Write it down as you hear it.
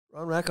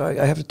Ron Rakow,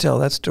 I have to tell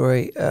that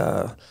story.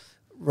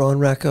 Ron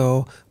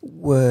Rakow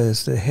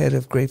was the head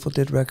of Grateful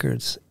Dead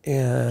Records,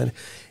 and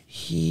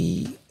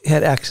he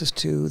had access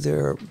to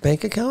their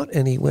bank account,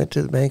 and he went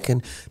to the bank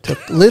and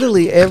took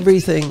literally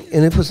everything,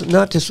 and it was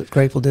not just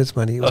Grateful Dead's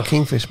money, it was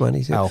Kingfish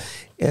money too. Ow.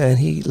 And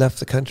he left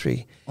the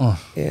country,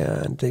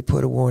 and they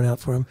put a warrant out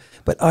for him.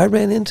 But I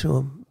ran into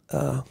him,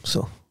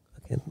 so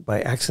again,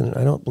 by accident.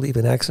 I don't believe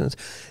in accidents,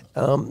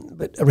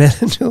 but I ran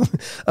into him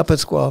up at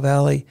Squaw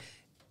Valley,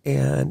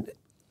 and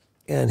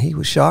he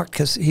was shocked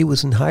because he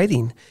was in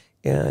hiding,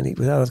 and he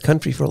was out of the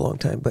country for a long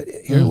time. But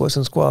here he was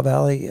in Squaw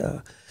Valley,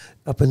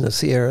 up in the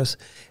Sierras.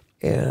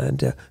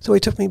 And so he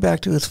took me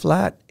back to his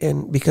flat,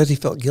 and because he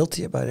felt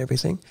guilty about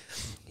everything,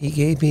 he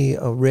gave me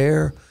a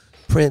rare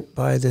print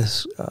by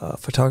this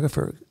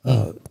photographer,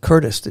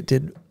 Curtis, that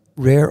did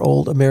rare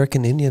old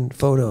American Indian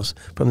photos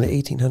from the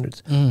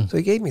 1800s. So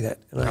he gave me that,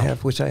 and I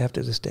have, which I have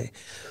to this day.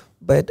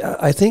 But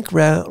I think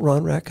Ron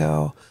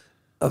Rakow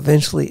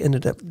eventually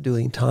ended up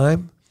doing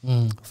time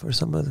for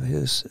some of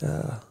his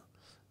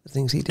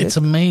things he did. It's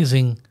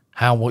amazing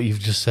how what you've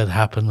just said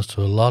happens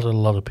to a lot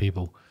of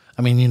people.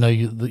 I mean, you know,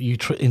 you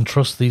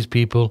entrust these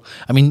people.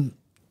 I mean,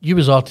 you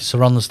as artists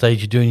are on the stage,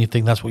 you're doing your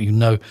thing, that's what you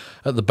know.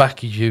 At the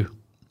back of you,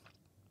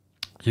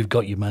 you've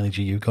got your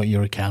manager, you've got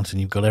your accountant,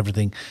 you've got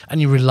everything,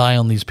 and you rely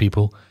on these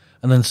people.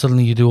 And then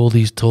suddenly you do all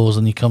these tours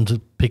and you come to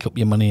pick up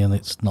your money and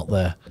it's not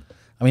there.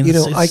 I mean,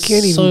 it's I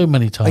can't even, so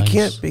many times. I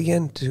can't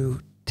begin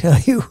to tell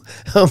you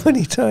how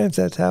many times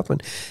that's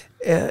happened.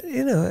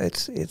 You know,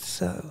 it's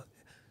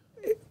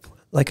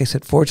like I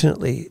said,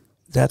 fortunately,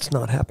 that's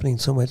not happening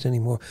so much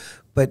anymore.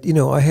 But, you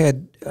know, I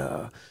had,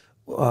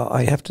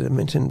 I have to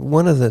mention,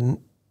 one of the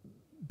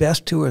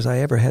best tours I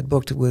ever had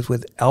booked was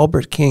with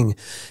Albert King,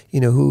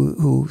 you know,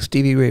 who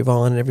Stevie Ray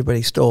Vaughan and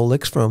everybody stole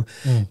licks from.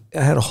 I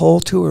had a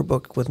whole tour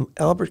booked with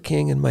Albert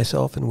King and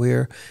myself and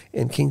Weir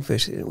and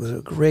Kingfish. It was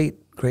a great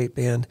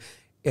band.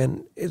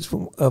 And it's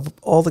of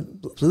all the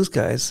blues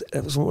guys,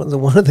 it was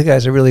one of the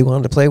guys I really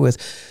wanted to play with.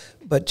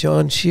 But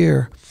John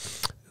Shear,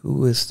 who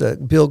was the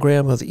Bill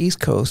Graham of the East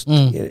Coast,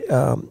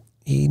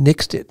 he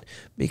nixed it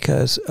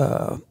because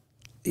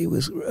he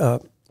was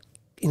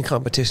in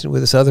competition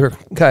with this other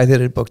guy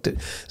that had booked it.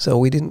 So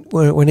we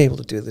weren't able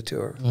to do the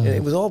tour. And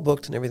it was all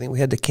booked and everything. We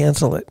had to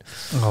cancel it.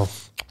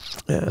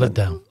 Let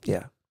down.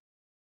 Yeah.